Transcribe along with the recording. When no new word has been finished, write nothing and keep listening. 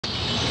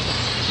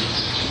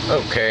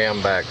Okay,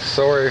 I'm back.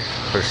 Sorry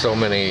for so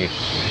many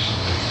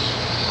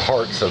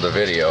parts of the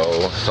video,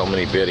 so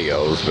many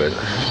videos, but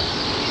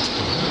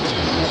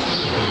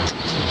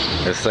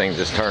this thing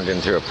just turned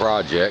into a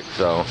project,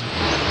 so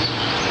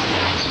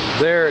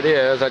there it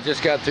is. I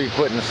just got through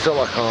putting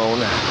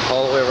silicone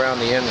all the way around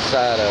the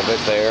inside of it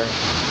there.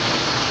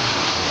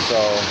 So,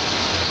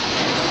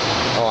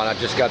 oh, and I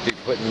just got through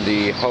putting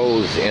the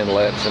hose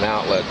inlets and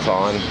outlets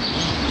on.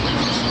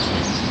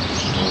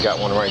 You got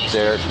one right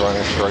there, it's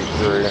running straight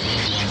through.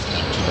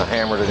 I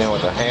hammered it in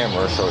with a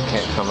hammer so it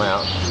can't come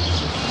out.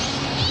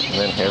 And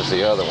then here's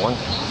the other one.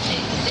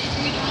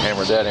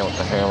 Hammered that in with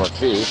the hammer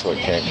too so it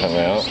can't come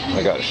out.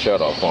 I got a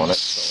shut off on it.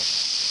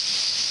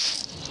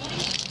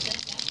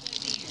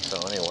 So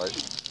anyway,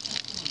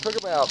 took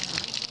about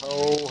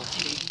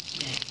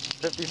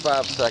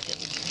 55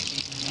 seconds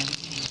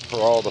for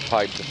all the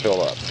pipe to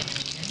fill up.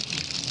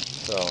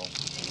 So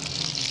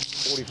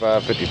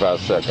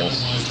 55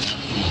 seconds.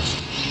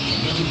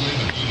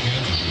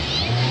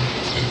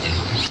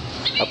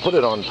 I put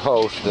it on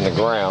post in the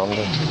ground,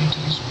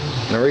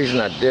 and the reason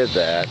I did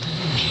that,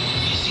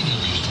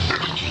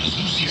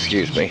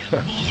 excuse me,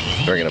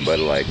 drinking a Bud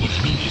Light.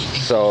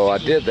 So I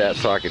did that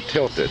so I could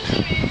tilt it.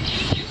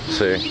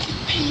 See?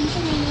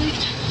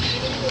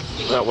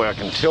 That way I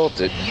can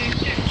tilt it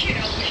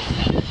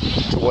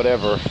to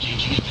whatever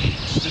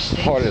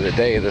part of the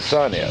day the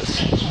sun is.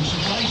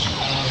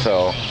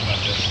 So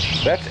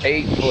that's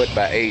 8 foot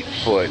by 8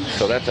 foot,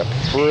 so that's a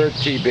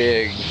pretty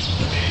big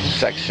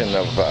section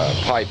of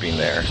piping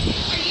there,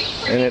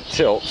 and it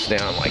tilts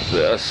down like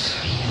this.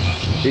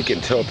 You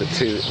can tilt it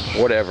to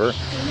whatever.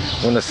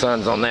 When the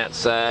sun's on that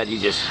side, you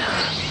just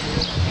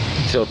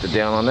tilt it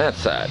down on that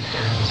side.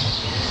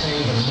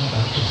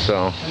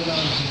 So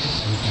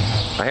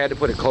I had to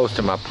put it close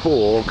to my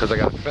pool because I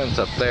got a fence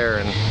up there,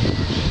 and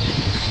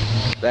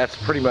that's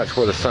pretty much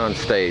where the sun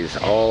stays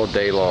all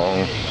day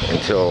long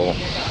until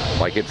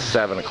like it's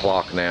 7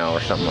 o'clock now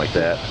or something like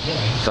that.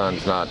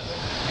 Sun's not,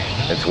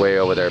 it's way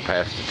over there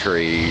past the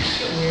trees,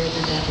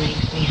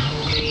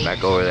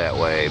 back over that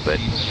way. But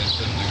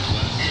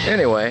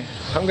anyway,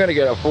 I'm gonna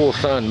get a full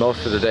sun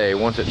most of the day.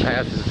 Once it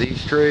passes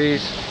these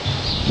trees,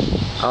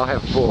 I'll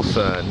have full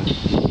sun.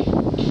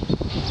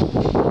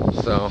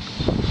 So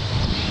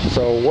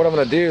what I'm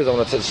gonna do is I'm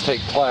gonna just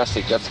take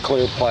plastic, that's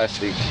clear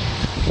plastic,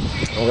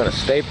 I'm gonna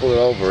staple it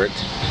over it.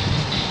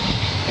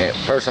 And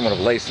first I'm going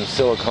to lay some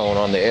silicone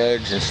on the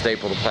edge and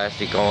staple the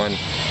plastic on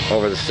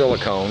over the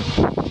silicone.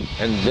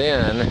 And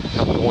then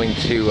I'm going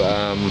to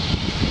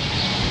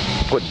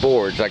put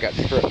boards. I got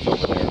strips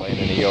over there laying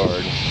in the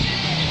yard.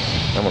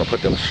 I'm going to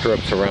put them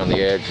strips around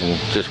the edge and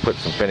just put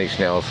some finish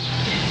nails,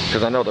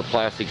 because I know the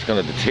plastic's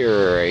going to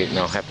deteriorate and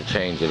I'll have to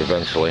change it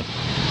eventually.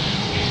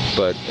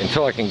 But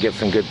until I can get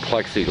some good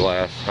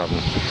plexiglass, I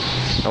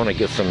want to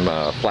get some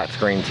flat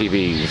screen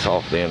TVs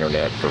off the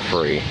internet for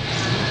free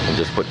and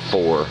just put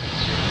 4.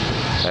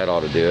 That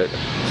ought to do it.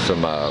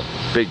 Some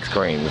big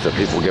screens that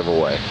people give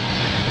away.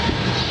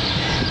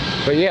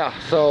 But yeah,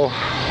 so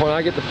when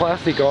I get the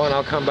plastic on,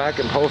 I'll come back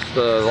and post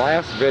the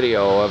last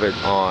video of it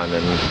on,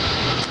 and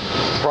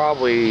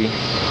probably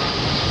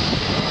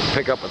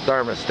pick up a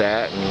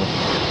thermostat and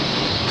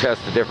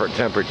test a different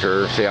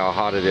temperature, see how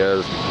hot it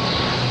is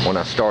when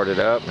I start it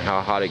up and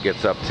how hot it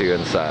gets up to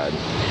inside.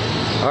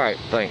 Alright,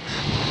 thanks.